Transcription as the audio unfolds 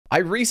I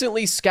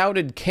recently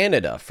scouted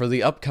Canada for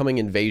the upcoming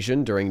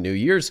invasion during New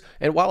Year's,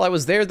 and while I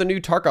was there, the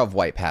new Tarkov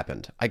wipe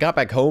happened. I got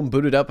back home,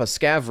 booted up a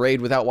scav raid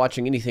without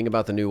watching anything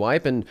about the new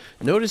wipe, and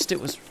noticed it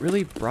was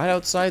really bright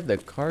outside the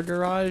car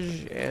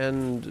garage,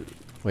 and...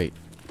 Wait,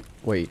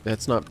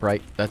 that's not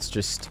bright, that's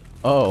just...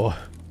 Oh,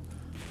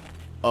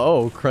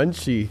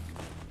 crunchy.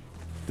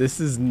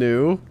 This is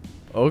new.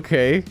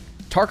 Okay.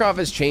 Tarkov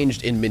has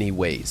changed in many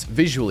ways.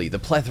 Visually, the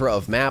plethora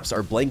of maps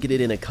are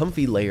blanketed in a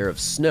comfy layer of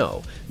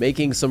snow,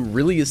 making some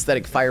really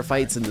aesthetic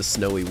firefights in the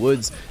snowy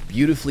woods,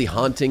 beautifully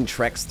haunting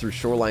treks through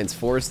Shoreline's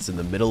forests in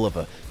the middle of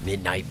a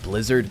midnight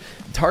blizzard.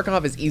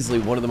 Tarkov is easily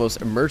one of the most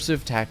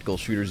immersive tactical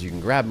shooters you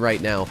can grab right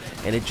now,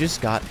 and it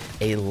just got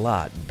a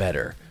lot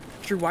better.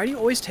 Drew, why do you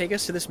always take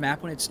us to this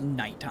map when it's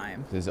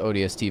nighttime? This is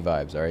ODST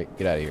vibes, alright?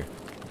 Get out of here.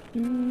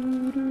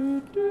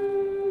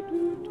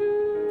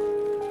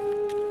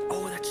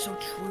 Oh, that's so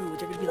true.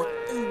 They're gonna be like,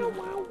 oh,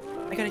 wow,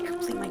 I gotta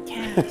complete my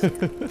task.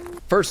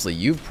 Firstly,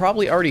 you've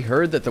probably already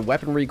heard that the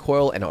weapon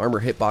recoil and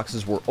armor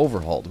hitboxes were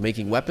overhauled,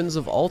 making weapons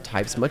of all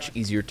types much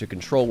easier to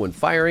control when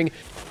firing.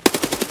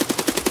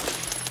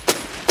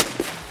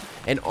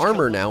 And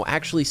armor now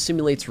actually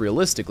simulates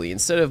realistically.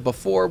 Instead of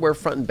before, where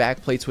front and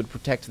back plates would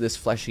protect this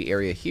fleshy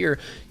area here,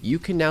 you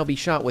can now be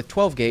shot with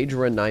 12 gauge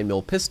or a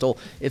 9mm pistol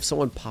if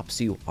someone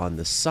pops you on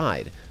the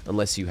side,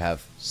 unless you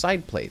have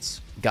side plates.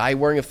 Guy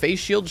wearing a face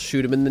shield,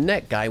 shoot him in the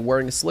neck. Guy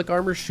wearing a slick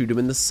armor, shoot him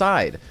in the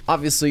side.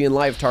 Obviously, in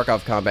live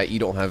Tarkov combat, you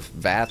don't have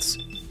VATS,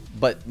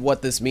 but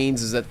what this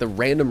means is that the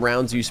random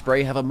rounds you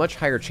spray have a much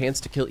higher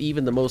chance to kill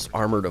even the most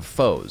armored of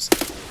foes.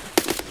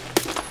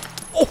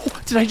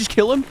 Oh, did I just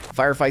kill him?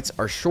 Firefights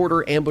are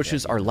shorter,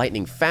 ambushes are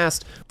lightning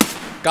fast.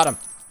 Got him.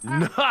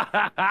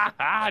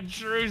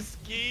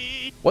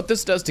 Drewski. What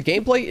this does to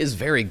gameplay is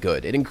very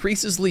good. It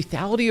increases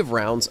lethality of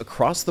rounds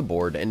across the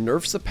board and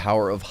nerfs the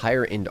power of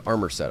higher end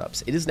armor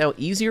setups. It is now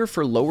easier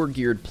for lower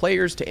geared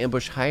players to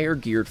ambush higher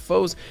geared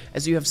foes,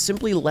 as you have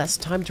simply less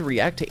time to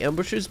react to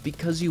ambushes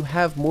because you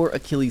have more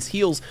Achilles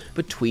heels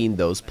between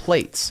those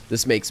plates.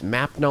 This makes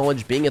map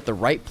knowledge, being at the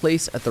right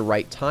place at the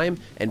right time,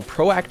 and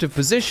proactive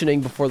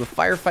positioning before the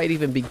firefight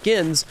even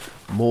begins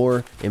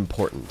more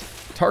important.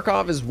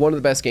 Tarkov is one of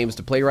the best games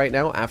to play right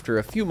now after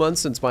a few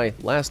months since my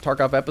last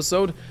Tarkov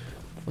episode.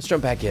 Let's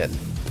jump back in.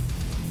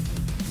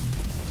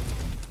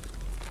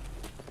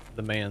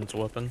 The man's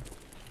weapon.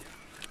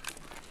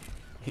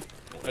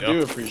 I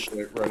do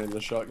appreciate running the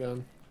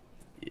shotgun.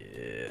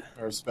 Yeah.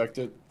 I respect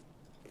it.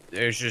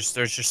 There's just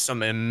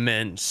some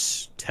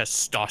immense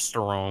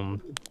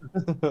testosterone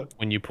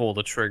when you pull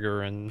the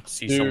trigger and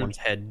see someone's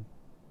head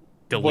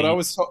delete. What I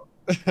was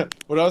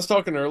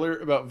talking earlier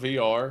about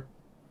VR,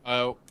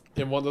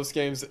 in one of those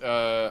games,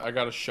 I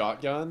got a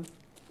shotgun.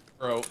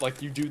 Bro,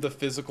 like you do the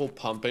physical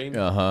pumping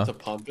to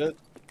pump it.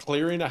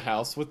 Clearing a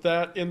house with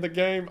that in the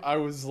game, I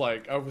was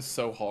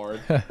so hard.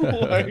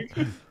 Like...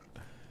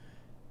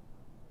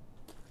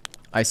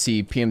 I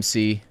see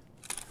PMC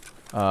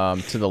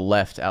to the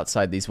left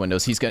outside these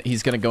windows. He's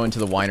gonna go into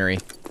the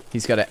winery.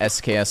 He's got a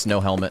SKS,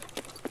 no helmet,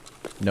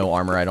 no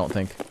armor, I don't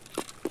think.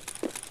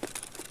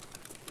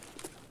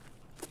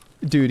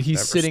 Dude,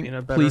 he's sitting.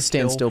 Please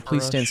stand still.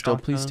 Please stand still.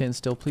 Please stand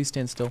still. Please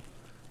stand still.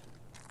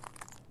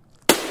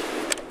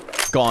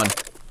 Gone.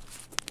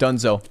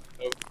 Dunzo.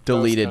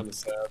 Deleted.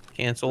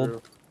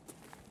 Cancelled.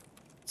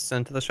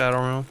 Sent to the Shadow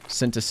Realm.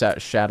 Sent to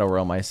Shadow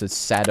Realm. I said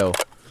Sado.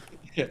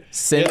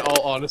 Sent, in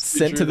all honesty,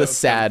 sent to the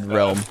sad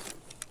realm.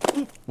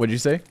 What'd you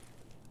say?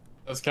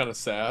 That's kind of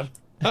sad.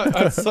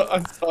 I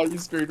saw you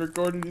screen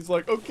record and he's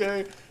like,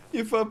 okay,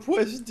 if I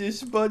push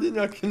this button,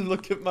 I can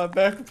look at my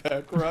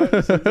backpack, right?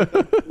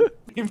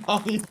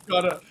 Meanwhile, you've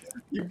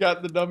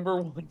got the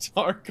 #1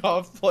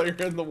 Tarkov player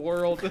in the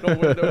world in a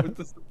window with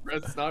the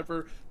suppressed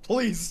sniper.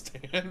 Please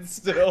stand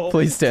still.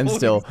 Please stand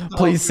still.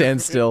 Please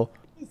stand still.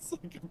 It's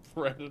like a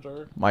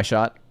predator. My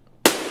shot.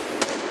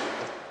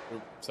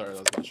 Oops, sorry, that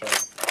was my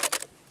shot.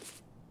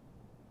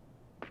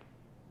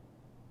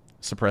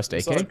 Suppressed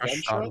AK?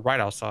 Shot right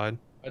outside.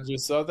 I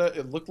just saw that.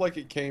 It looked like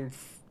it came...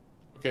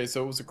 Okay,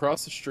 so it was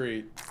across the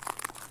street.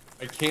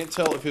 I can't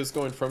tell if it was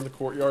going from the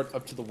courtyard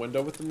up to the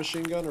window with the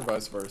machine gun or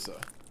vice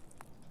versa.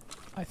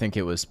 I think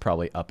it was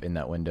probably up in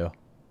that window.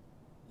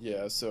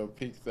 Yeah, so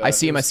peek that. I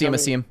see him, I see him, I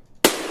see him.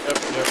 Yep.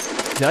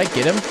 Did I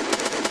get him?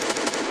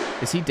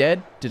 Is he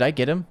dead? Did I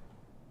get him?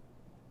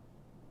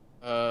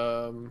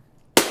 Got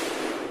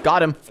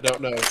him. I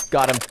don't know.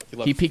 Got him.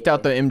 He peeked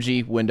out the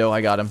MG window.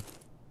 I got him.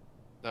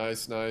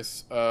 Nice.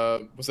 Was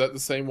that the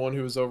same one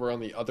who was over on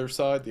the other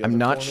side? I'm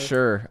not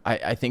sure.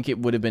 I think it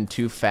would have been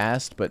too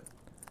fast, but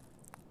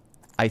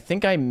I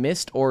think I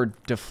missed or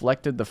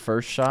deflected the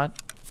first shot.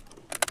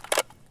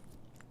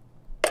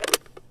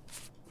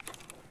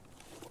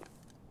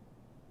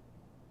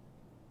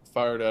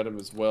 Fired at him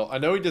as well. I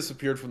know he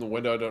disappeared from the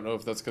window. I don't know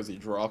if that's because he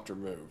dropped or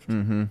moved.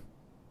 Mm-hmm.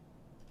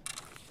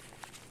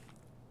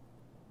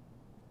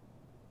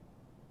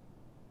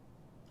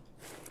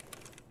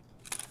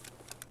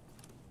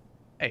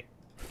 Hey.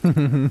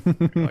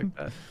 Like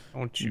that.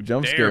 Don't you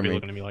jump dare scared be me.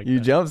 looking at me like you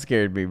that. jump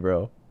scared me,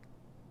 bro.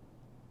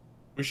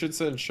 We should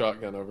send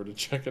Shotgun over to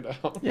check it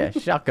out. Yeah,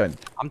 shotgun.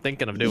 I'm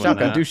thinking of doing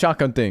Shotgun, that. do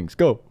shotgun things.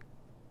 Go.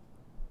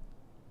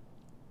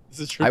 This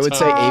is your I would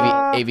say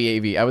time.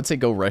 AV. I would say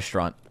go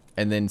restaurant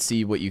and then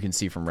see what you can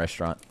see from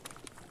restaurant.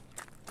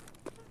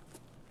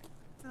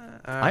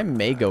 I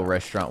may go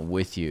restaurant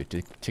with you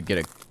to get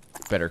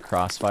a better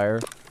crossfire.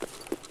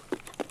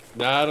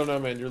 Nah, I don't know,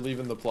 man. You're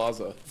leaving the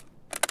plaza.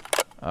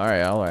 All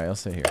right. I'll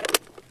stay here.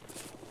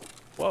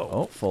 Whoa.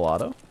 Oh, full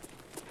auto.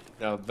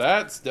 Now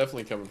that's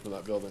definitely coming from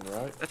that building,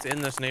 right? That's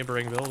in this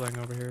neighboring building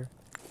over here.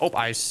 Oh,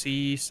 I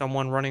see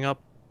someone running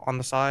up on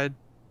the side.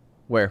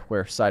 Where?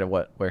 Side of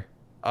what? Where?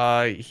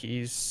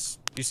 He's.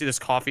 You see this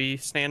coffee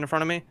stand in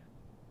front of me?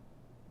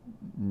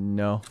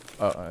 No.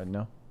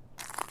 No.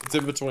 It's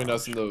in between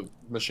us and the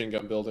machine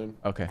gun building.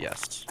 Okay.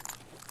 Yes.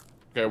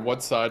 Okay,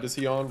 what side is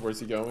he on? Where's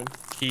he going?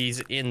 He's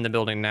in the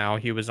building now.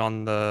 He was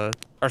on the.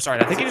 Or sorry,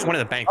 I think he just went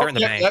in the bank. They're in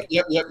the bank.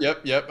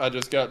 Yep. I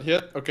just got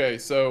hit. Okay,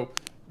 so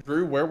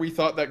Drew, where we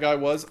thought that guy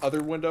was,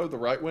 other window, the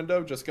right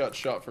window, just got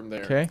shot from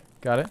there. Okay.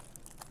 Got it.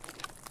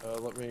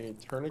 Let me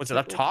turn it. Was it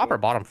up top or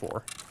bottom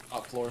floor?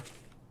 Top floor.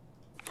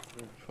 Let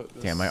me put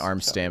this Damn, my arm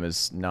tab- stam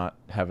is not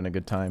having a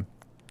good time.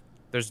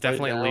 There's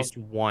definitely at now- least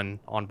one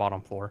on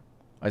bottom floor.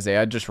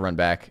 Isaiah, I'd just run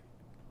back.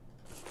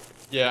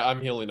 Yeah,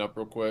 I'm healing up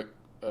real quick.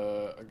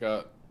 I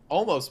got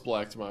almost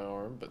blacked my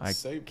arm, but I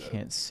saved it.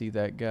 can't see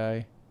that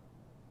guy.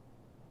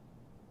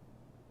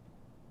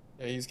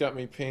 Yeah, he's got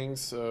me pinged,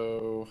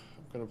 so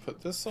I'm gonna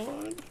put this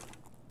on,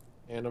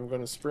 and I'm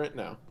gonna sprint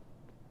now.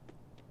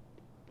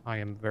 I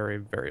am very,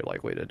 very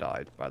likely to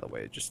die, by the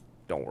way. Just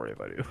don't worry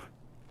if I do.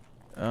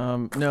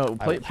 No,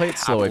 I play would it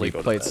slow, happily AB. go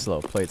to Play it bed.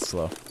 slow. Play it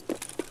slow.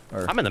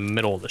 Or, I'm in the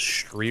middle of the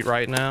street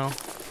right now.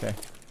 okay.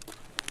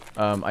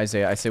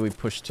 Isaiah, I say we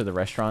push to the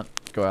restaurant.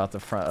 Go out the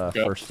front,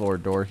 Yep. first floor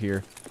door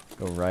here.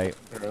 Go right.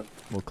 Okay.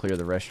 We'll clear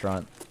the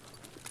restaurant.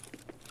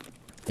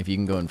 If you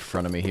can go in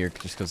front of me here,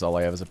 just because all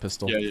I have is a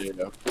pistol. Yeah.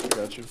 I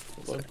got you.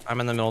 Hold on. I'm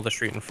in the middle of the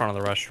street in front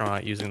of the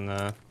restaurant using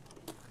the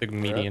big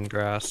median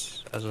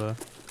grass as a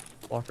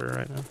blocker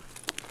right now.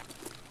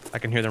 I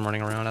can hear them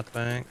running around at the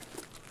bank.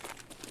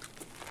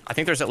 I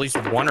think there's at least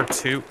one or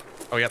two.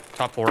 Oh, yep,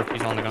 top floor.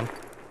 He's on the gun.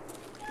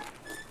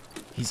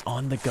 He's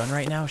on the gun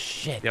right now?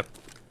 Shit. Yep.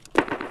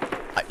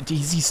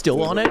 Is he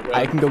still on it?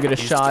 I can go get a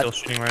He's shot. still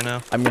shooting right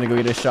now. I'm gonna go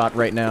get a shot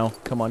right now.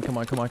 Come on.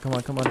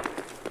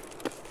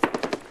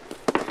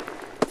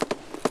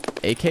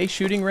 AK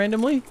shooting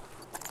randomly?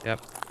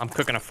 Yep. I'm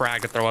cooking a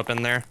frag to throw up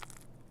in there.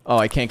 Oh,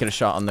 I can't get a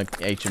shot on the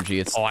HMG.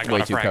 It's Oh, I way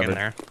got a too frag covered. in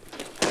there.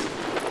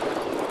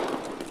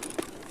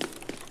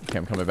 Okay,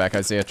 I'm coming back,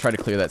 Isaiah. Try to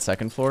clear that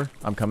second floor.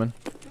 I'm coming.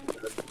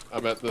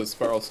 I'm at the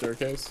spiral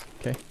staircase.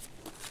 Okay.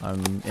 I'm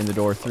in the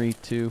door. 3,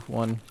 2,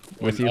 1.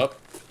 With Going you. up.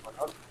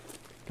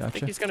 I think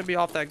Gotcha. he's gonna be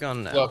off that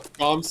gun now. Look,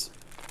 bombs.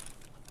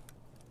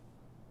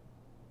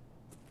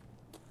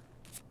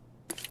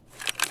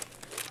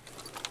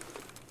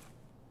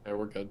 Yeah,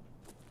 we're good.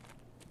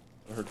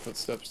 I heard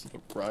footsteps to the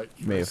right.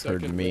 for May a have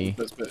heard second. me.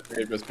 May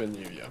have just been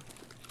you, yeah.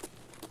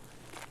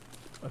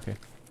 Okay.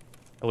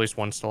 At least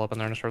one's still up in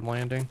there and started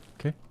landing.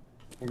 Okay.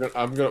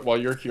 I'm gonna while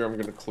you're here, I'm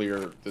gonna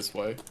clear this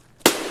way.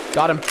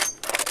 Got him.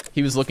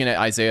 He was looking at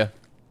Isaiah.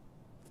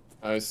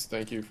 Nice,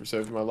 thank you for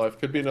saving my life.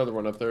 Could be another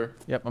one up there.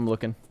 Yep, I'm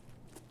looking.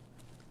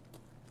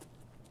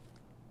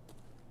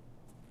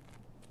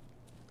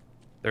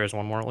 There is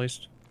one more at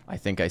least. I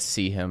think I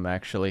see him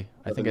actually.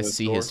 I Other think I than this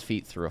see door? his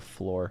feet through a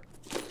floor.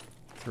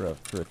 Through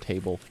a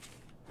table.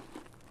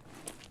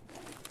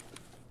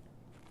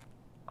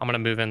 I'm gonna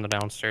move in the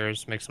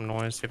downstairs, make some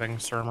noise, see if I can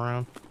stir him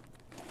around.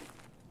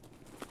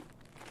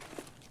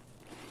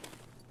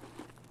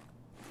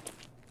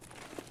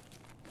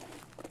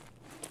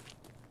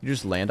 You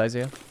just land,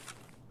 Isaiah?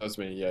 That's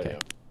me, yeah, Okay. yeah.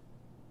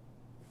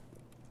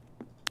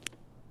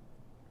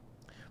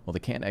 Well, they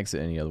can't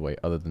exit any other way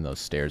other than those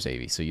stairs,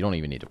 AV. So you don't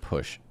even need to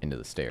push into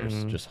the stairs.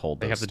 Mhm. Just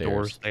hold They those have the stairs.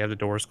 doors. They have the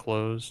doors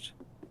closed.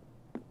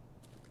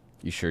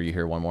 You sure you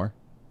hear one more?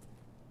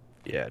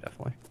 Yeah,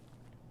 definitely.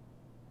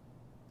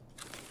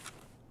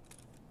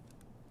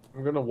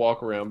 I'm gonna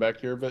walk around back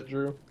here a bit,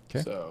 Drew.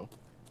 'Kay. So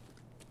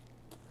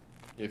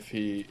if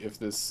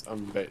this,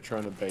 I'm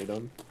trying to bait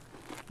him.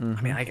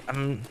 I mean,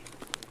 I'm.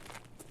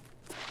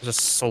 There's a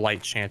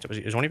slight chance it was.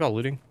 Is one about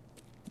looting?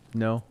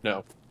 No.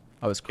 No.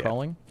 I was Yeah.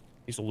 crawling.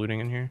 He's looting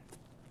in here.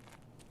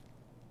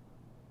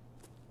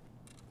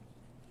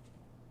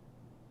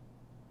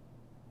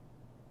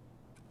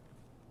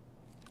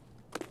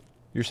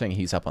 You're saying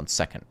he's up on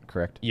second,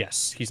 correct?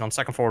 Yes, he's on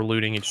second floor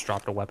looting. He just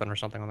dropped a weapon or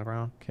something on the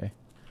ground. Okay.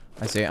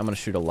 Isaiah, I'm gonna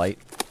shoot a light.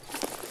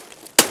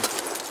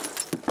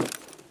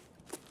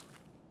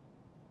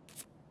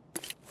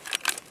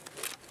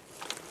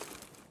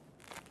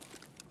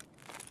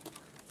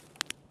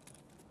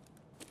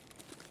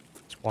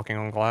 He's walking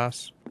on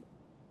glass. I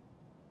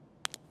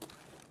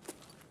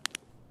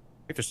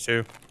think there's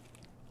two.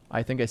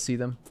 I think I see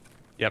them.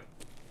 Yep.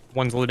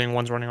 One's looting,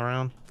 one's running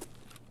around.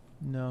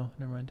 No,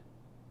 never mind.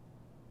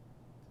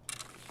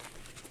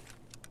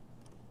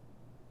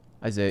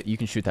 Isaiah, you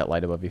can shoot that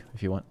light above you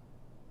if you want.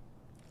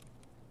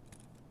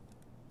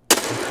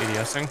 One's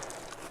ADSing.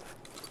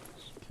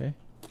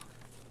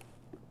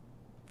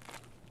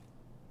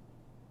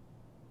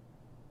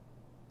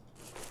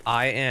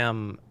 I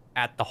am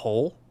at the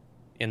hole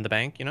in the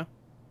bank, you know?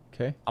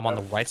 Okay. I'm on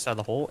the right side of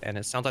the hole, and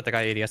it sounds like the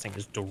guy ADSing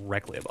is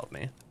directly above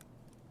me.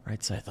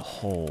 Right side of the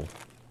hole.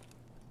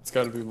 It's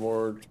got to be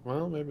more.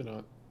 Well, maybe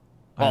not.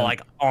 Well,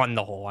 like on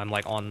the hole. I'm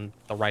like on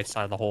the right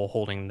side of the hole,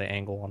 holding the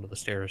angle onto the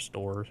stairs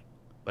doors.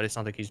 But it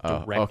sounds like he's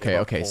directly okay,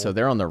 above the okay. hole. So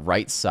they're on the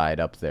right side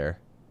up there.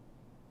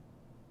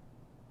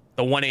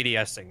 The one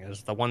ADSing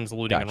is the one's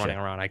looting and Gotcha.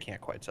 running around. I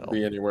can't quite tell.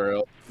 Be anywhere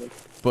else.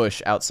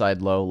 Bush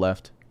outside low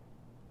left.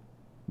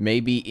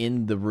 Maybe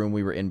in the room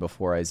we were in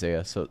before,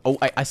 Isaiah. So, oh,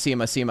 I see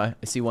him. I see him. I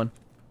see one.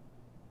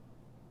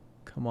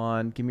 Come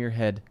on, give me your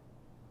head.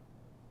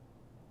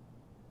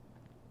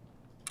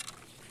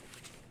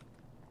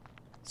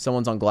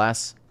 Someone's on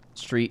Glass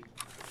Street,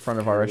 front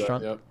of our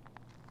restaurant. Yep.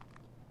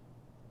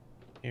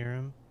 Hear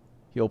him?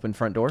 He opened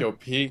front door. Go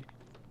peek.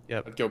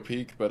 Yep. I'd go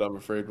peek, but I'm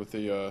afraid with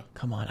the.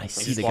 Come on, I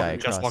see Just the walked- guy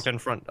across. Just walked in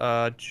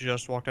front.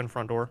 Just walked in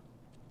front door.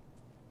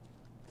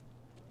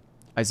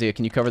 Isaiah,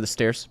 can you cover the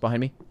stairs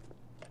behind me?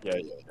 Yeah.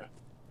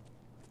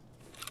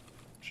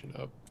 Chin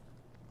up.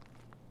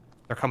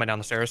 They're coming down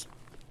the stairs.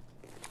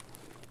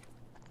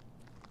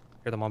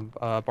 Hear them on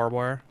barbed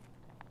wire.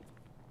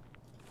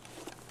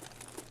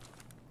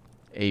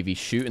 AV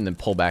shoot and then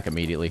pull back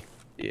immediately.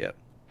 Yep.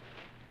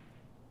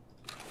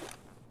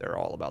 They're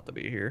all about to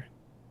be here.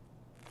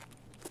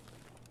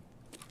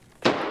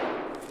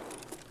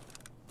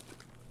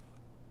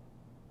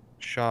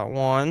 Shot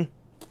one.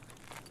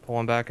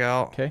 Pulling back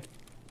out. Okay.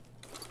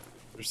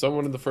 There's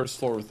someone in the first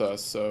floor with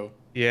us, so.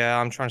 Yeah,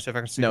 I'm trying to see if I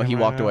can see No, him he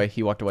right walked now. away.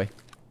 He walked away.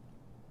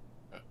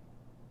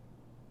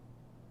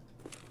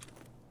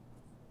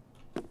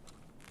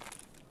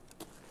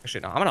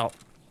 Actually, no,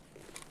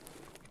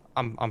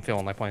 I'm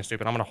feeling like playing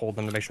stupid. I'm gonna hold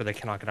them to make sure they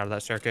cannot get out of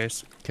that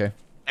staircase. Okay.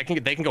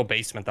 They can go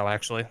basement though,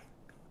 actually.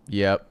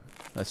 Yep,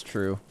 that's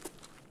true.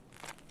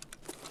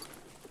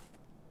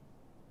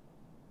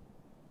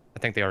 I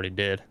think they already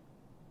did.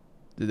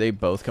 Did they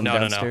both come No, no,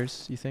 no.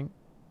 downstairs, you think?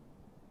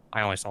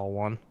 I only saw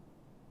one.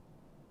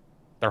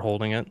 They're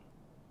holding it.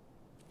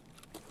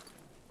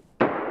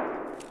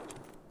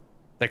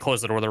 They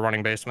closed the door. They're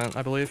running basement,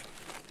 I believe.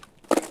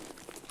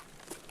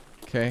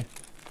 Okay.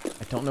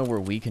 I don't know where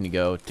we can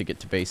go to get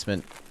to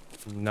basement.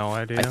 No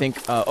idea. I think,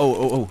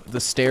 the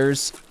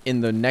stairs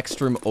in the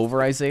next room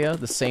over, Isaiah,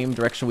 the same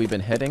direction we've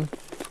been heading.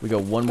 We go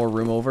one more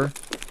room over.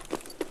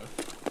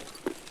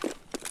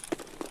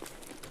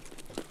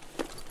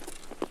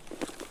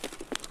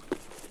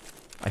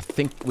 I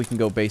think we can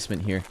go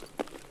basement here.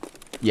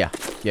 Yeah.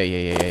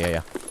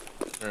 Yeah.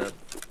 Alright.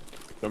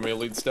 Want me to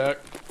lead stack?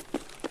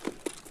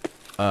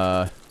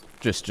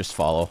 Just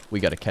follow. We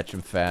gotta catch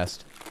him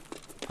fast.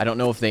 I don't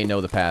know if they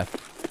know the path.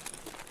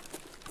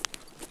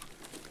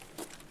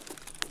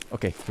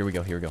 Okay, here we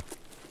go.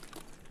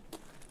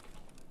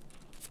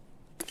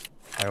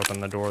 I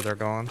opened the door. They're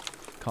gone.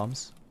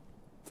 Comms.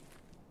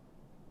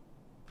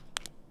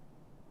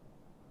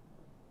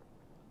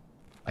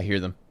 I hear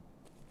them.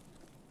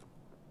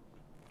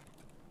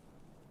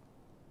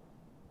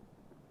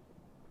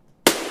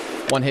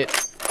 One hit.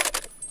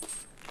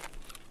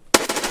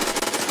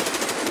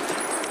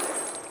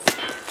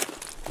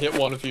 Hit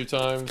one a few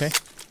times. Okay.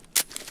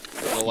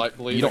 The light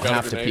bleed. You don't I got a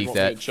have to grenade. peek Want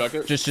me that. to Chuck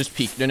it? Just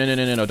peek.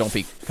 No, don't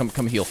peek.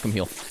 Come heal.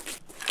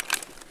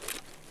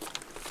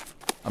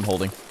 I'm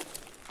holding.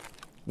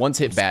 One's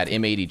hit bad.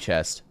 M80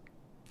 chest.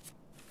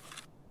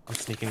 I'm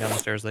sneaking down the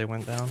stairs. They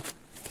went down.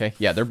 Okay,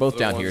 yeah, they're both Other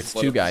down here. one's It's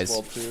lit two up as guys.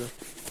 well, too.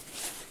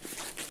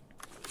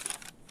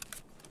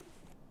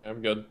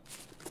 I'm good.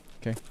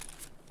 Okay.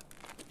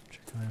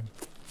 Check on him.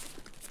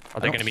 Are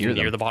they don't going to be hear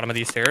near them. the bottom of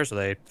these stairs? Or are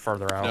they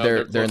further out? No.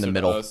 They're they're in the closer to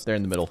middle. us. They're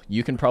in the middle.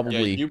 You can Yeah,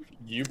 probably.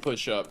 you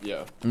push up.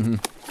 Yeah. Mm-hmm.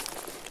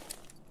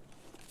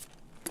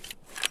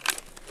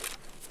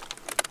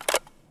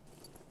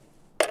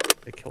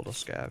 They killed a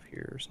scav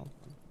here or something.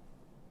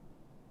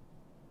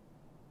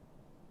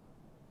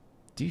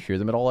 Do you hear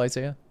them at all,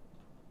 Isaiah?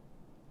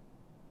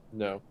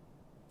 No.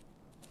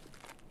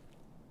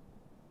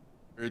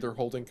 They're either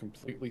holding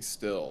completely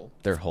still.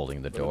 They're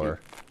holding the Gonna door.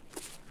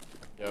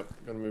 Yep.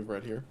 Gonna move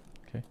right here.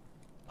 Okay.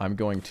 I'm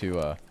going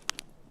to.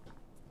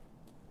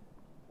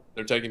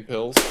 They're taking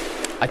pills.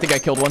 I think I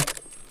killed one.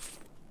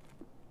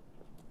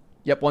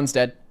 Yep, one's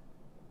dead.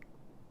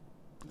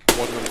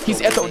 One of them's He's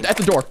still at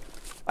the door.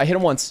 I hit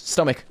him once.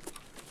 Stomach.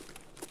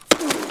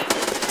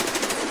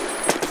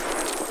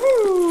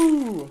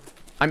 Woo!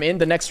 I'm in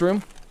the next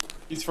room.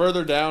 He's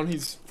further down.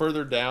 He's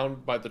further down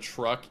by the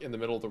truck in the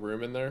middle of the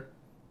room in there.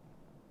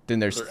 Then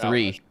there's Further out, I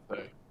three. should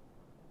say.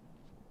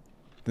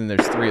 Then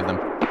there's three of them.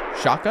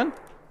 Shotgun?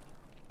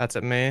 That's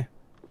at me.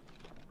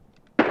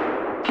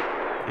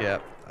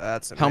 Yep,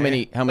 that's at How me.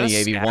 many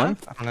Is that a AV? One?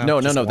 scav? I don't know.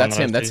 No, Just one that's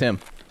that I him. That's see. him.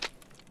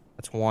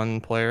 That's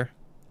one player.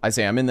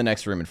 Isaiah, I'm in the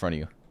next room in front of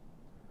you.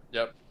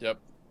 Yep.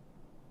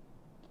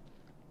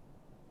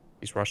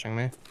 He's rushing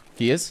me.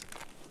 He is?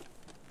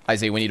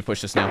 Isaiah, we need to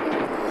push this now.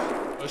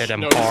 Hit him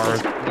No, he's hard.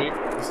 still shooting me.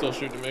 He's still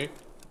shooting me.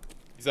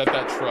 He's at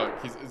that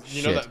truck.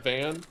 You know Shit. that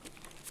van?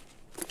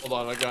 Hold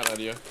on, I got an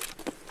idea.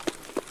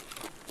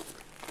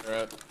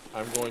 Alright,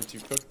 I'm going to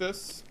cook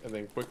this, and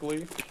then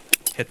quickly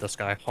hit this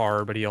guy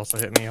hard, but he also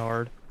hit me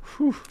hard.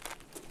 Whew.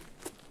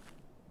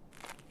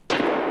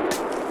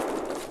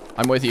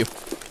 I'm with you.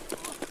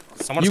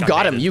 Someone's You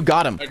got him. You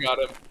got him. I got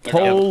him. I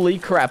got him. Holy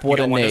crap! What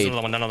a There's nade.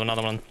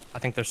 another one. I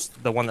think there's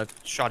the one that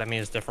shot at me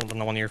is different than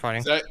the one you're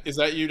fighting. Is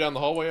that you down the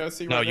hallway I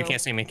see No, right you now?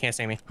 can't see me. Can't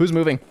see me. Who's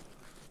moving?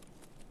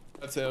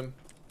 That's him.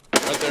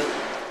 Right there.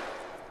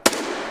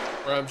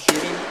 Where I'm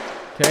shooting.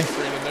 Okay.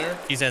 Straight in there.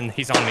 He's on me.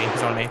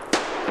 He's on me.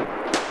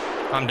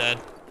 I'm dead.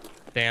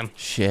 Damn.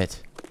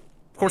 Shit.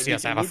 Of course he You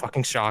has to can have a loop- fucking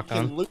You can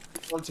shotgun. loop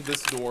onto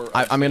this door.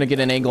 I'm gonna get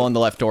an angle on the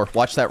left door.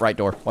 Watch that right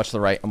door. Watch the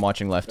right. I'm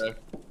watching left. Okay.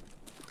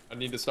 I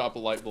need to stop a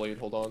light blade.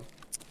 Hold on.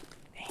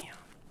 Damn.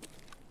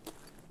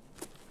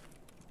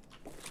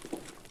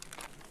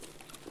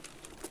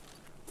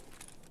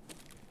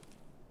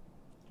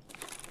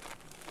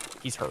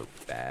 He's hurt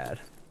bad.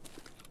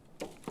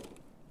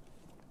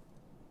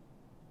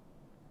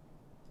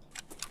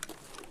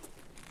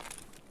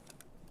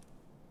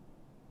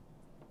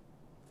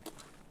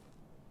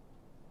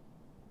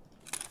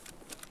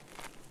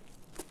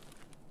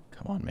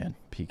 Come on, man.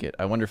 Peek it.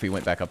 I wonder if he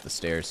went back up the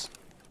stairs.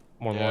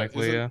 More than Yeah,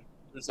 likely, is it- yeah.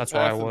 There's That's a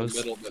where I path in was. the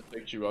middle that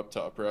takes you up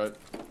top, right?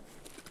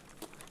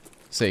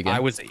 Say again. I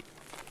was. Me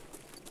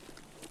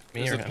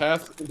There's or a him?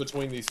 path in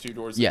between these two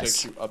doors that Yes.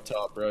 takes you up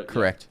top, right?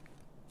 Correct.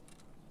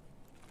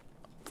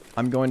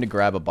 I'm going to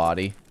grab a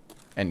body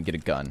and get a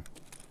gun.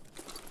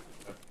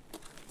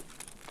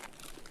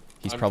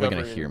 He's I'm probably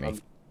gonna covering- hear me.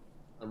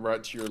 I'm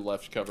right to your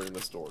left covering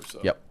this door, so.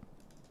 Yep.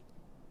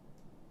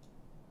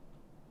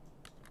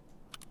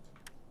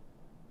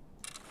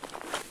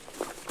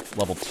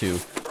 Level 2.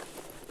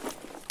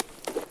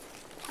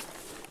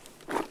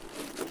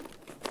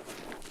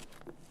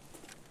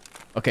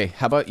 Okay,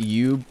 how about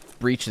you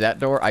breach that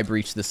door? I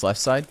breach this left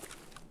side.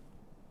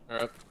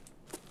 Alright.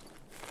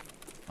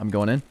 I'm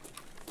going in.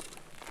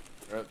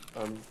 Alright.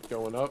 I'm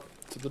going up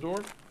to the door.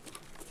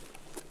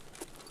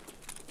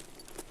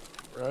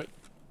 Right.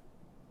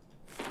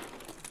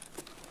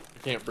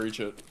 I can't breach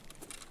it.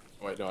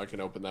 Oh, wait, no, I can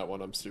open that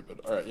one. I'm stupid.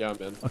 Alright, yeah, I'm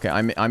in. Okay,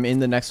 I'm in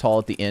the next hall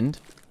at the end.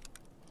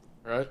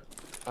 Alright.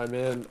 I'm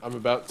in. I'm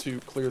about to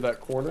clear that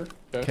corner.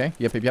 Okay,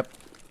 yep. Here.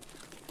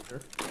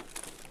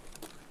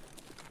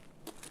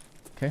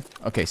 Okay.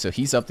 Okay, so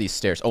he's up these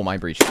stairs. Oh, my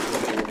breach.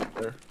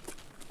 There.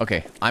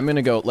 Okay, I'm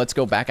gonna go. Let's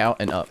go back out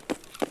and up.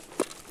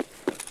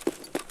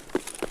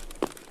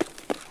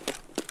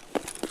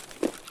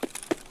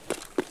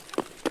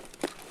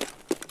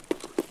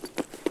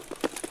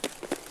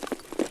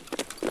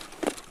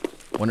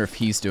 Wonder if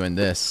he's doing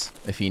this.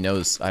 If he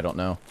knows, I don't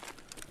know.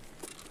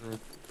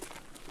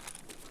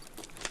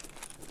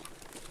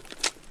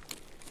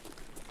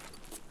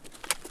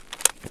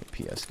 Okay,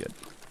 PS good.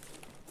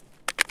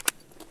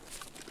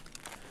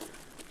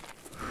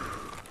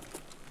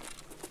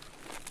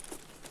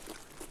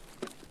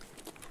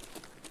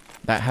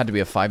 That had to be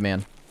a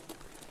 5-man.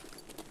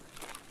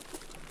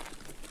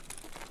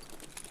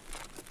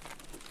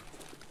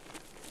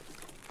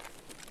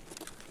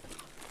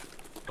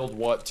 Killed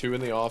what? 2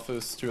 in the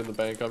office, 2 in the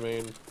bank, I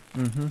mean.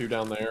 Mm-hmm. 2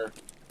 down there.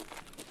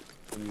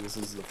 And this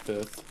is the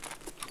 5th.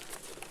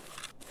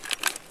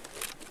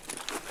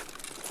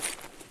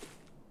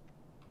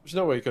 There's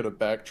no way you could have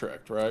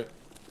backtracked, right?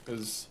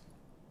 Because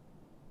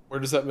where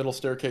does that middle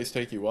staircase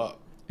take you up?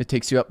 It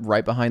takes you up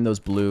right behind those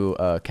blue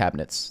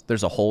cabinets.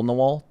 There's a hole in the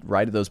wall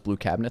right of those blue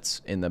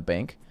cabinets in the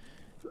bank.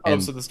 Oh,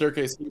 And so the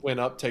staircase he went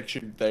up takes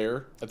you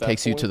there at that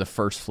takes you point? to the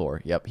first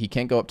floor. Yep, he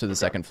can't go up to the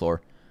second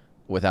floor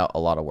without a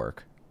lot of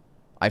work.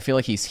 I feel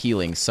like he's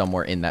healing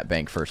somewhere in that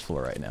bank first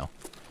floor right now.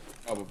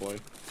 Probably.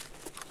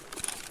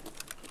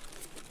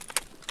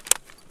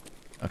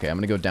 Okay, I'm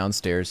gonna go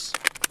downstairs.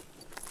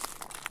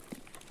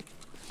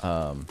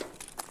 Oh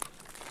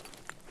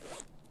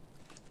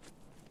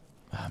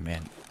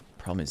man,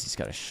 problem is he's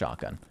got a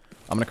shotgun.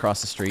 I'm gonna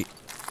cross the street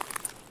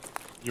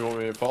You want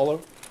me to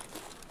follow?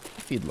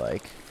 if you'd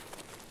like.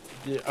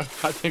 Yeah, I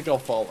think I'll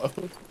follow.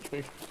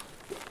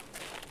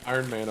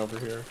 Iron Man over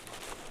here.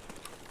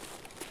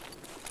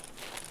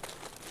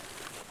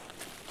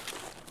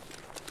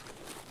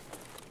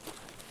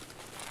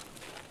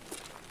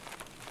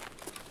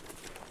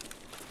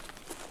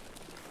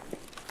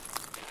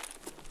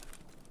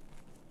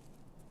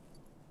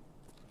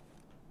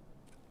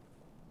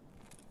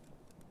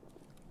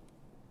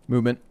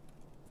 Movement.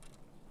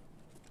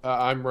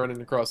 I'm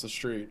running across the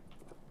street.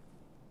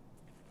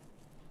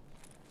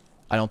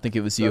 I don't think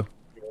it was you.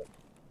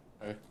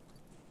 Okay.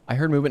 I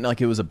heard movement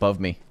like it was above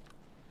me.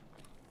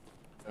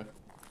 Okay.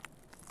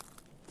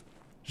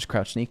 Just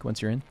crouch sneak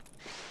once you're in.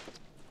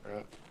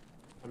 Alright.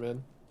 I'm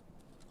in.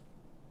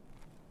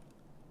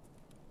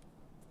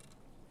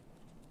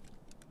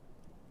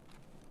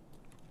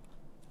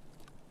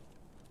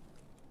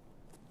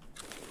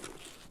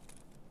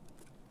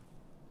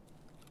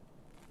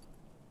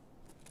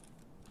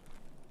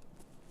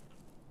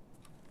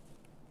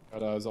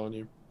 Got eyes on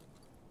you.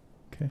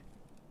 Okay.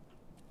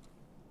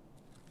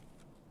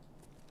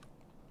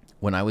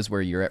 When I was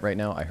where you're at right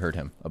now, I heard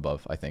him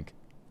above, I think.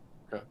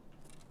 Okay.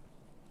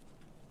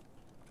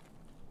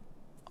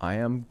 I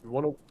am... We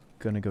want to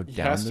gonna go He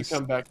down has this. to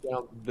come back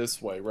down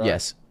this way, right?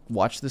 Yes.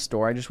 Watch this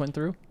door I just went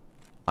through.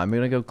 I'm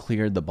gonna go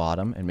clear the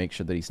bottom and make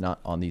sure that he's not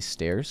on these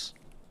stairs.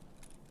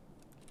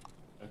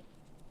 Okay.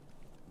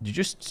 Did you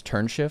just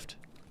turn shift?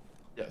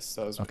 Yes,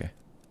 that was Okay.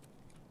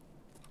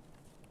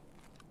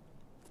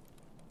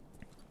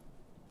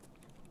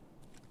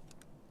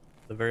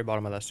 The very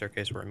bottom of that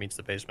staircase where it meets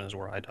the basement is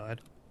where I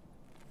died.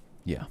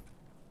 Yeah.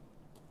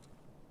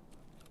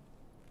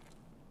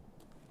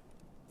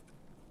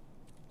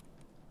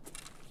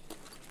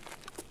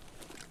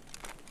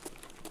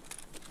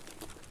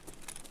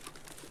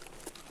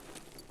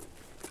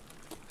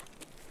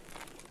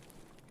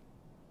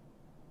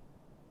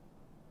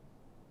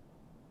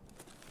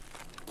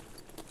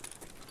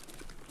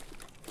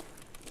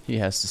 He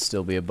has to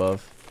still be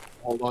above.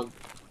 Hold on.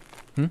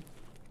 Hmm?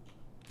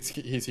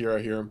 He's here. I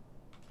hear him.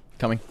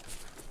 Coming.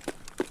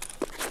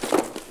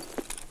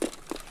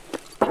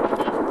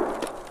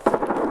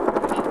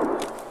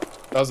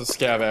 That was a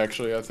scav,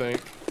 actually, I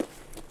think.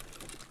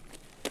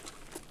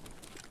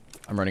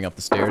 I'm running up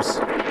the stairs.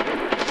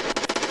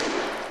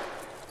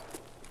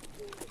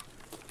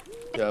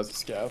 Yeah, it was a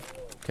scav.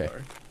 Okay.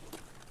 Sorry.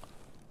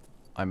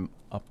 I'm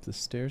up the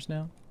stairs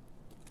now.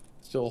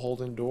 Still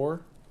holding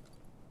door.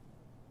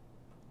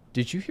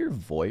 Did you hear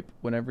VoIP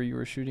whenever you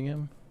were shooting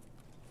him?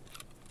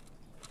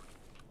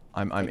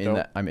 I'm in don't.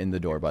 that. I'm in the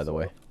door, by the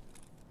way.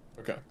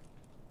 Okay.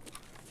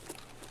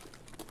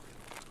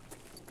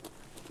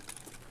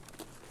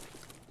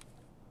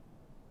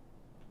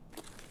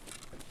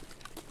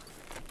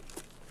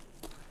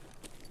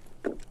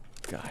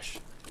 Gosh,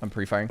 I'm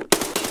pre-firing. You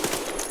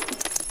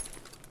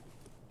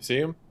see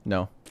him?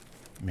 No.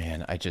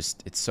 Man, it's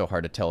so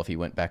hard to tell if he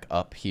went back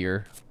up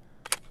here.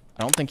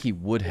 I don't think he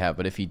would have,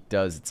 but if he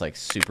does, it's like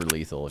super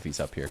lethal if he's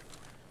up here.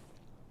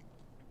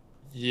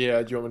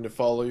 Yeah, do you want me to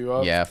follow you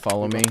up? Yeah,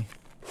 follow me.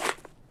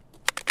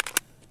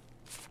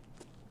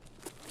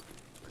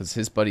 Because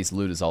his buddy's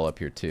loot is all up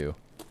here too.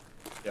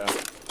 Yeah. I'm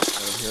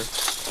here.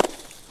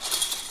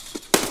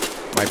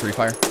 My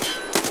pre-fire.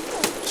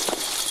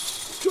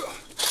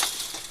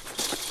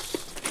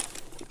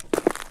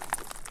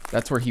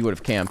 That's where he would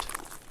have camped.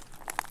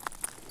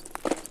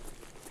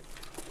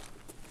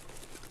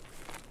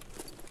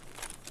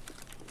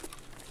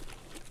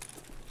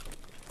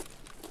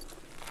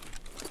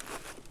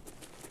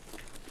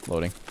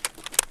 Loading.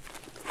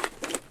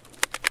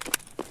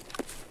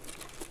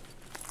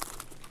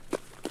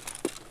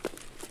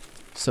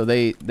 So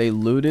they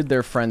looted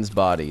their friends'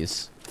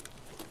 bodies.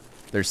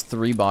 There's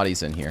 3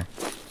 bodies in here.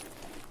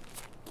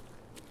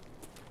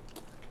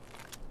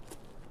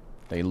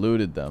 They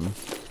looted them.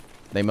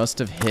 They must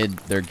have hid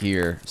their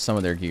gear, some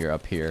of their gear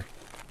up here.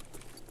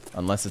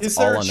 Unless it's Is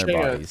there all a on their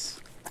chance-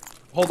 bodies.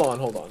 Hold on,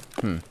 hold on.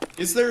 Hmm.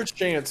 Is there a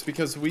chance,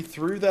 because we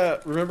threw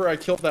that... Remember I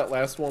killed that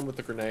last one with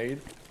the grenade?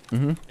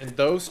 Mm-hmm. And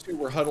those two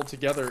were huddled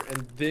together,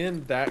 and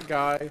then that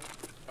guy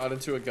got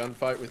into a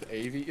gunfight with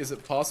Avi. Is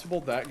it possible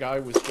that guy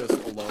was just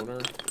a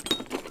loner?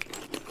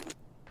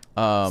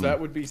 So that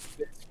would be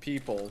 6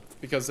 people,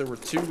 because there were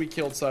 2 we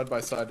killed side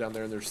by side down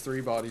there, and there's 3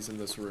 bodies in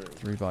this room.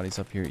 3 bodies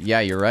up here. Yeah,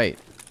 you're right.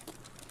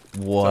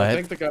 What? So I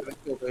think the guy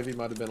that killed Avi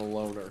might have been a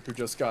loner, who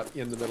just got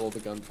in the middle of the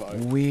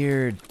gunfight.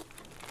 Weird.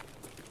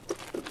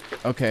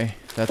 Okay,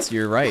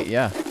 you're right,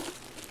 yeah.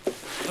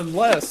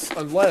 Unless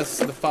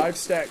the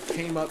 5-stack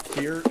came up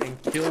here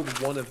and killed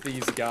one of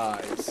these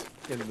guys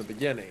in the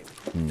beginning.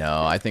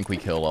 No, I think we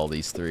killed all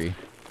these 3.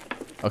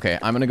 Okay,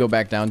 I'm gonna go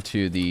back down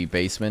to the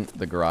basement,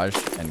 the garage,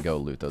 and go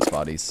loot those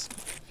bodies.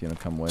 If you wanna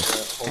come with.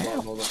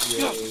 Hold on.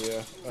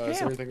 Yeah. Is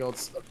there anything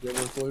else up here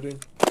worth looting?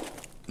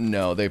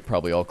 No, they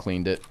probably all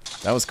cleaned it.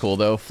 That was cool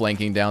though,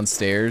 flanking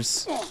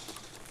downstairs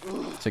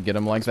to get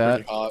him like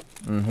that. Pretty hot.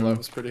 Mm-hmm. That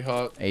was pretty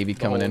hot. AB The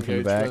coming whole in from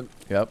the back. engagement.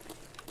 Yep.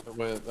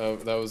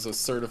 That was a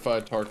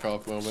certified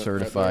Tarkov moment.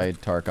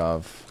 Certified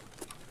Tarkov.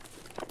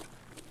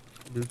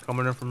 Dude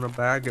coming in from the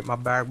back, get my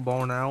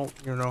backbone out.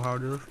 You know how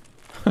it is.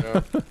 Right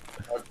there. Yeah.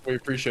 We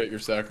appreciate your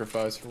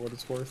sacrifice for what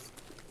it's worth.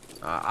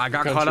 I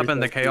got caught up in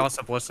the chaos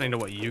of listening to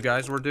what you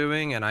guys were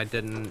doing, and I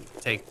didn't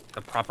take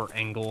the proper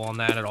angle on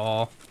that at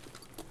all.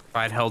 If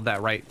I had held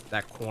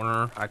that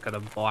corner, I could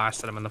have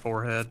blasted him in the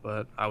forehead,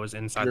 but I was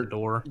inside the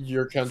door.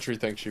 Your country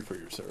thanks you for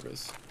your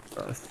service.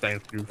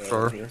 Thank you, Yeah,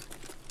 sir. here.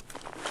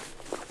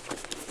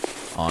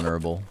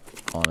 Honorable,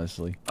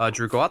 honestly.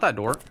 Drew, go out that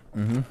door.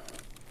 Mm-hmm.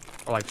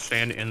 Or, like,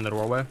 stand in the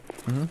doorway.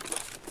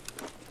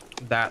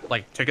 Mm-hmm. That,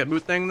 like, ticket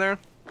booth thing there.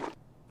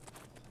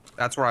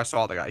 That's where I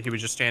saw the guy. He was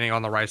just standing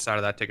on the right side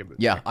of that ticket booth.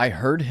 Yeah, I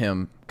heard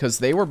him, because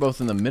they were both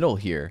in the middle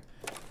here.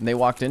 And they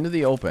walked into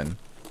the open.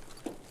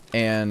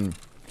 And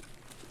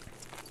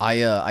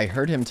I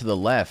heard him to the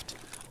left.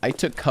 I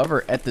took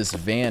cover at this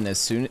van as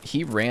soon as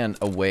he ran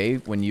away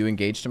when you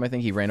engaged him. I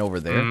think he ran over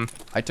there. Mhm.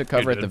 I took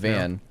cover He at the did, yeah.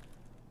 van.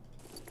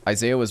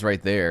 Isaiah was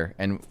right there,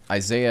 and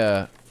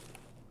Isaiah,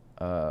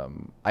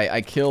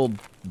 I killed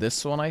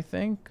this one, I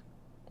think,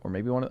 or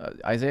maybe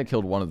Isaiah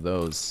killed one of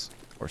those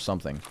or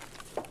something.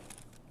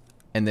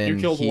 And then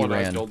You killed he one,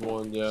 ran. I killed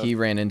one, yeah. He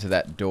ran into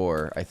that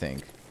door, I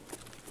think.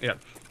 Yeah.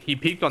 He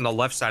peeked on the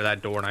left side of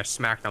that door, and I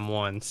smacked him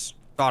once.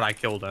 Thought I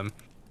killed him.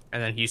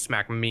 and then he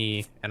smacked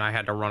me, and I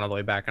had to run all the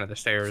way back into the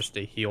stairs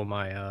to heal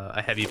my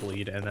a heavy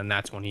bleed, and then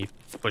that's when he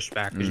pushed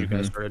back because you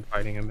guys started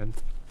fighting him, and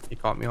he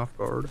caught me off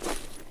guard.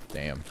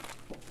 Damn.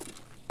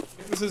 I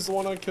think this is the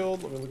one I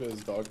killed. Let me look at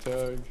his dog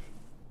tag.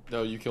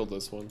 No, you killed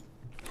this one.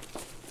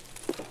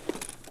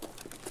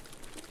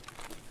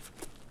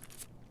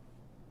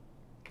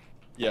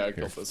 Yeah, I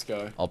killed this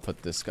guy. I'll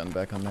put this gun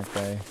back on that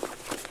guy.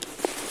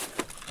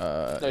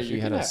 No, he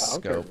you had can a have- I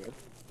don't care, scope. man.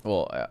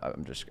 Well,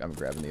 I'm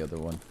grabbing the other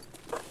one.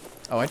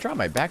 Oh, I dropped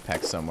my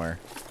backpack somewhere.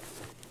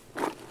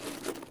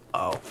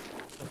 Oh.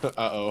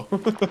 Uh-oh.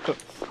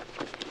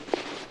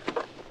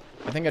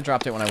 I think I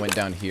dropped it when I went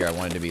down here. I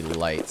wanted to be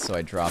light, so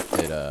I dropped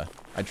it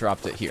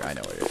here. I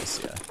know where it is,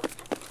 yeah.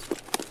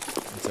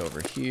 It's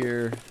over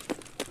here.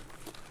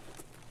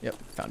 Yep,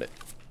 found it.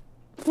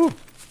 Whew.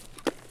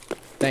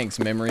 Thanks,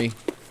 memory.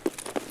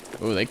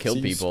 Ooh, they killed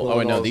See, you people. stole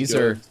Oh, no, all these his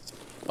are... goods.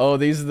 Oh,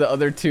 these are the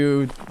other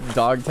 2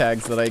 dog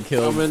tags that I How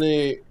killed.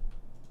 many...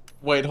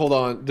 Wait, hold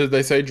on. Did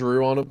they say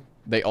Drew on them?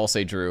 They all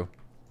say Drew.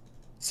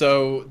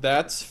 So,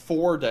 that's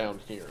 4 down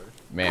here.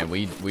 Man,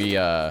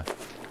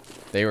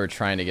 they were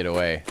trying to get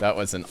away. That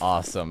was an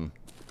awesome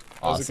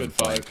That was a good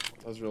fight. fight.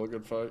 That was a really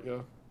good fight, yeah.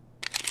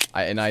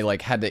 I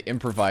like had to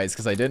improvise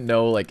because I didn't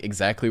know like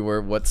exactly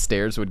what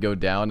stairs would go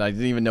down. I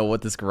didn't even know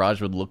what this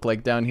garage would look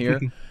like down here.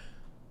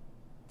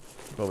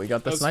 But we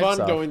got the It's snipes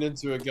fun off. going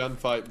into a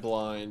gunfight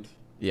blind.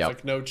 Yeah.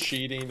 Like no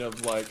cheating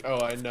of like, oh,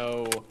 I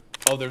know.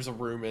 Oh, there's a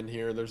room in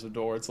here. There's a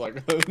door. It's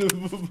like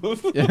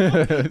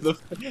the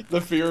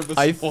fear of the.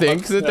 I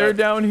think that they're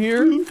down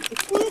here,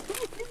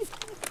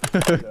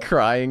 Yeah.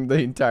 crying the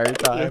entire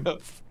time. Yeah.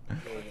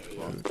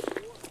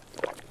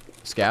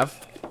 Scav,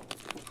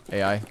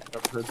 AI.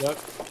 Ever heard that?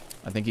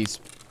 I think he's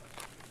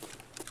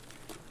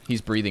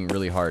breathing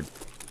really hard.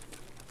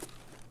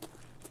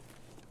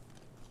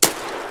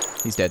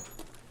 He's dead.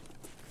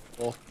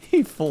 Well,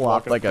 He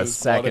flopped walking like a through his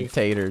sack body. of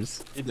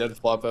taters. he did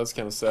flop. That's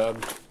kind of sad.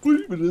 What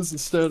even is the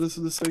status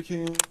of this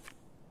AKM?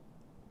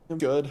 I'm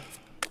good.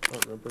 I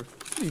don't remember.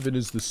 What even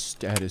is the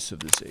status of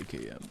this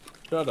AKM?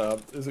 Shut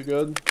up. Is it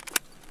good?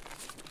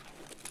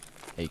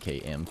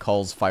 AKM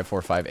calls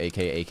 545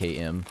 AK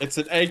AKM. It's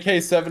an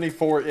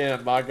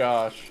AK-74M. My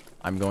gosh.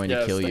 I'm going to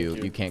Yes, kill thank you.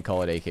 you. You can't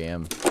call it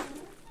AKM.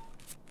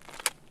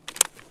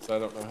 So I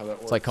don't know how that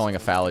works. It's like calling a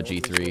foul a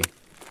G3.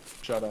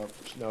 Shut up.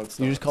 No, it's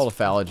You not. just called a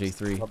foul a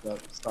G3. Stop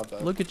that. Stop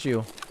that. Look at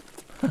you.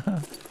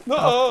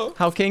 No!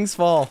 How kings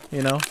fall,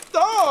 you know?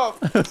 Stop!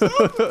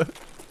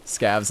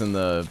 Scavs in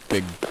the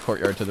big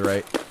courtyard to the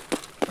right.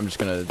 I'm just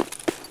gonna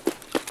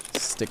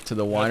stick to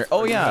the water.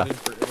 Oh yeah,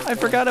 I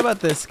forgot about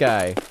this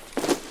guy.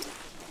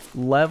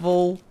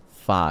 Level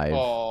 5.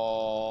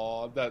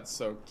 Aw, that's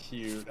so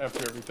cute.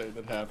 After everything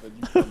that happened,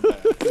 you come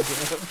back.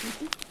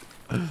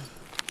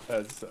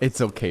 That's so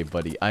It's okay,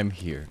 buddy. I'm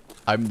here.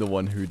 I'm the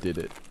one who did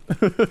it.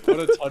 what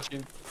a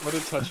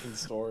touching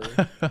story.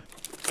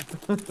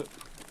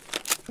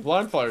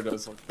 Blind Fire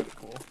does look pretty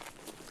cool.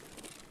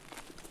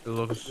 It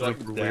looks Like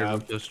super weird dab.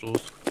 with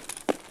pistols.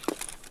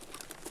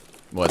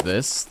 What,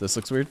 this? This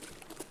looks weird?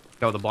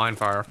 No, the blind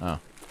fire. Oh.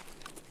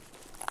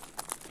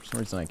 For some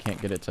reason I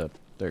can't get it to...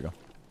 There you go.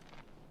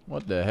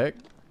 What the heck?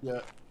 Yeah,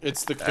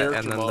 it's the character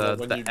And then model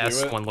when you the do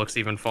S it. one looks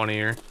even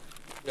funnier.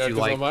 Yeah, you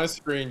because like- on my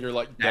screen you're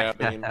like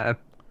dabbing.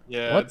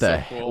 Yeah, What it's the so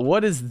heck? cool.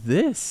 What is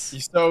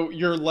this? So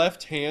your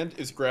left hand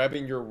is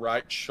grabbing your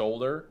right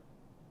shoulder,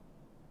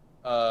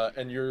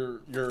 and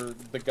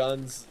the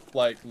gun's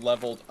like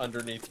leveled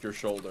underneath your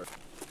shoulder.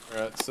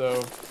 Alright,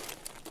 so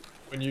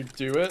when you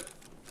do it,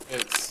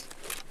 it's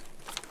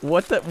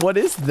What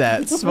is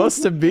that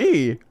supposed to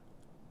be?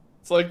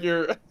 like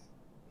you're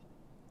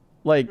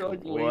Like,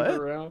 like leaning what?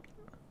 around.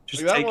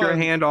 Just Like that take your one-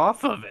 hand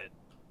off of it.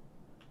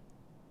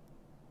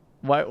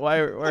 Why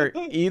are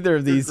either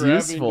of You're these grabbing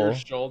useful? Your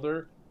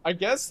shoulder. I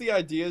guess the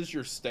idea is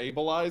you're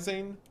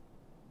stabilizing.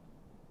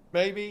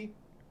 Maybe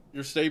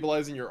you're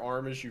stabilizing your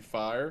arm as you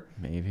fire,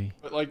 Maybe.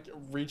 but like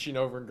reaching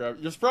over and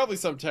grabbing. There's probably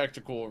some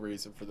tactical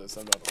reason for this.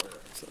 I'm not aware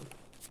of. So.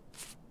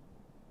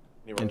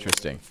 Anyway,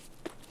 Interesting.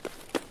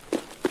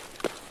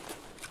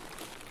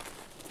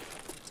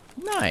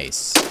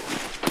 Nice. I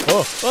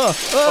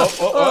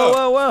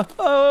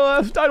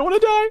don't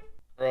want to die.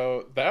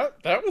 Bro,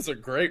 that was a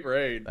great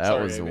raid. That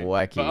Sorry, was Amy.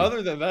 wacky. But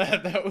other than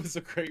that, that was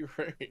a great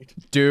raid.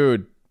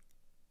 Dude.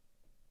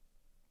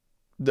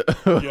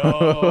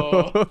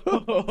 Yo.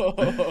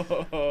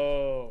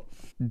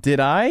 Did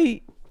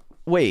I?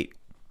 Wait.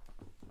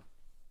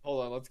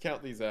 Hold on, let's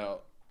count these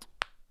out.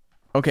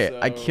 Okay,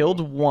 I So-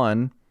 killed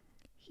one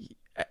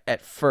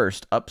at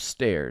first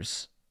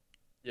upstairs.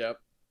 Yep.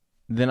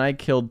 Then I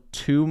killed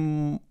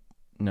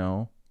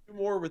no. 2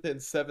 more within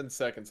 7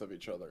 seconds of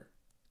each other.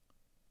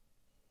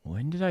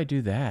 When did I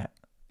do that?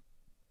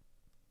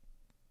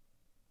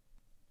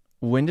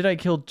 When did I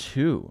kill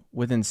 2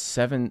 within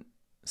 7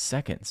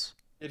 seconds?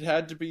 It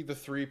had to be the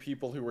 3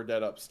 people who were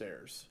dead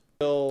upstairs.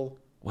 Kill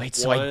Wait,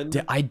 so one.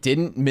 I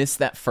didn't miss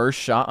that first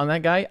shot on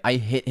that guy? I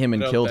hit him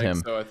and I don't killed think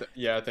him. So.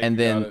 Yeah, I think And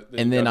you got then it.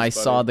 and you then got I his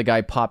saw buddy. the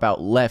guy pop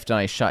out left and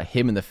I shot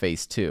him in the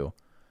face too.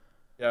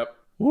 Yep.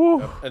 Woo.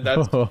 Yep, and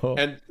that's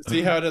and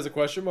see how it has a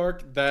question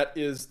mark? That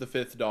is the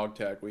 5th dog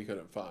tag we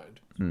couldn't find.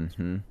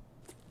 Mm-hmm.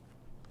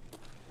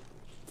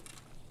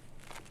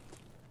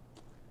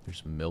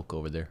 There's milk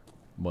over there.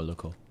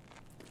 Moloko.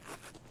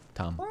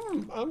 Tom.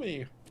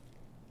 Mommy.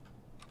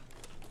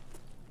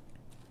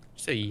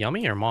 Say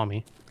yummy or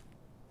mommy?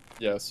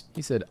 Yes.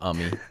 He said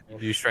ummy.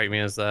 You strike me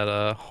as that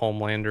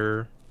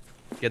Homelander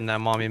getting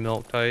that mommy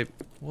milk type.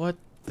 What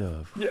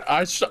the? Yeah,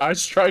 I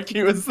strike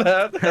you as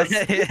that.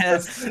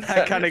 Yes,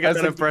 I kind of got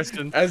that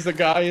impression. As the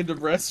guy into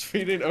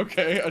breastfeeding.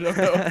 Okay, I don't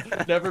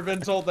know. Never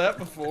been told that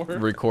before.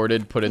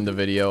 Recorded, put in the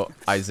video.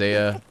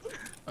 Isaiah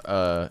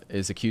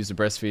is accused of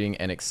breastfeeding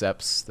and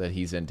accepts that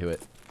he's into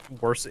it.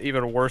 Worse,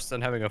 even worse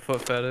than having a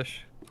foot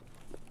fetish.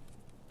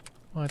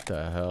 What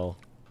the hell?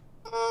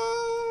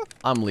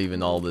 I'm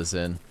leaving all this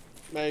in.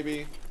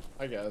 Maybe.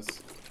 I guess.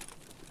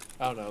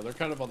 I don't know. They're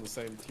kind of on the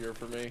same tier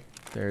for me.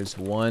 There's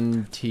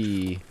one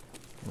T.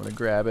 I'm gonna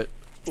grab it.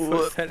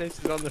 Foot fetish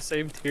is on the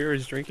same tier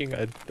as drinking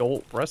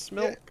adult breast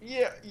milk.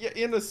 Yeah,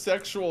 in a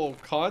sexual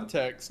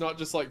context, not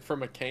just like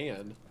from a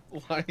can.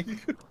 Like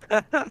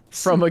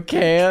From a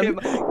can?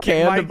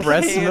 Canned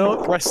breast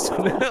milk? Breast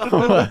milk.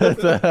 What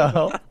the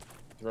hell?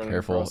 running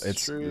Careful, across the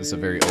it's a street.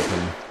 very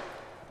open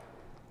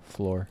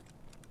floor.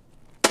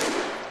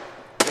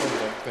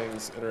 That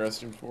thing's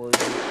interesting for you.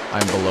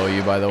 I'm below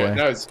you, by the Okay, way.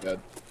 now he's dead.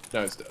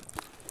 Now he's dead.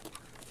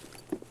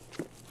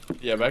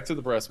 Yeah, back to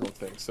the breast milk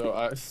thing. So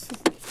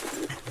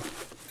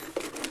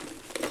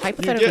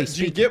Hypothetically do you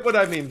speaking, get what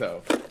I mean,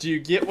 though? Do you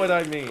get what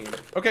I mean?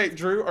 Okay,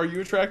 Drew, are you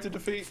attracted to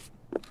feet?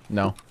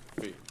 No.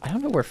 Feet. I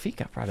don't know where feet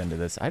got brought into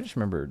this. I just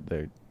remember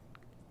the.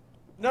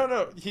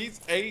 No,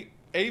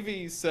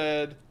 AV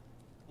said,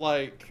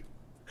 like,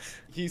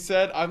 he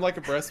said, I'm like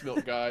a breast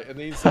milk guy, and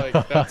then he's like,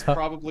 that's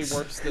probably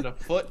worse than a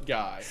foot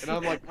guy. And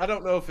I'm like, I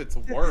don't know if it's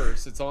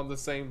worse. It's on the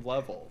same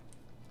level.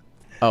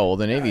 Oh, well,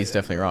 the Navy's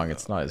definitely wrong.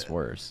 It's not as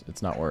worse.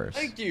 It's not worse.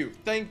 Thank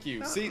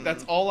you. See,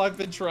 that's all I've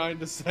been trying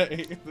to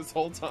say this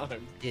whole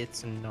time.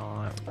 It's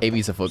not.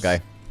 AV's a foot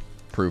guy.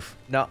 Proof.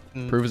 No.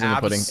 Proof is in the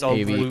pudding.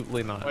 AV.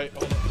 Absolutely not. Wait,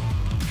 hold on.